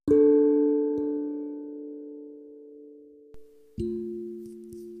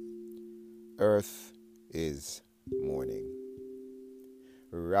Earth is mourning,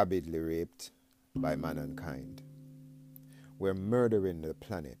 rabidly raped by mankind. We're murdering the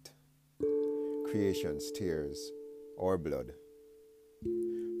planet. Creation's tears or blood.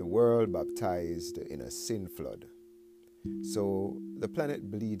 The world baptized in a sin flood. So the planet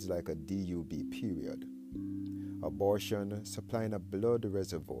bleeds like a DUB period. Abortion supplying a blood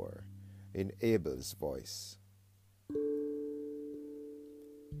reservoir in Abel's voice.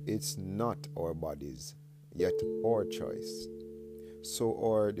 It's not our bodies, yet our choice. So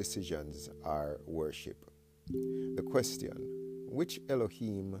our decisions are worship. The question, which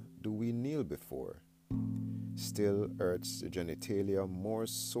Elohim do we kneel before? Still Earth's genitalia more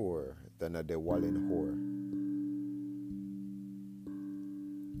sore than a Dewalin whore.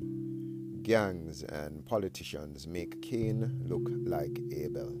 Gangs and politicians make Cain look like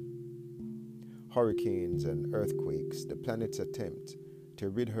Abel. Hurricanes and earthquakes, the planet's attempt to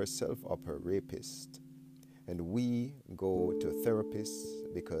rid herself of her rapist. And we go to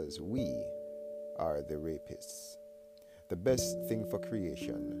therapists because we are the rapists. The best thing for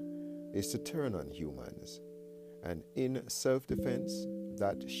creation is to turn on humans, and in self-defense,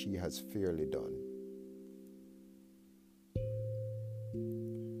 that she has fairly done.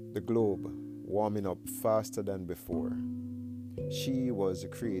 The globe warming up faster than before. She was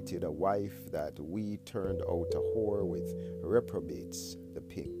created a wife that we turned out a whore with reprobates, the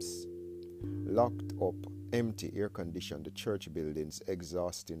pimps. Locked up, empty, air-conditioned church buildings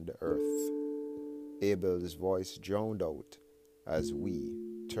exhausting the earth. Abel's voice drowned out as we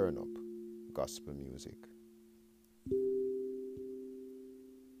turn up gospel music.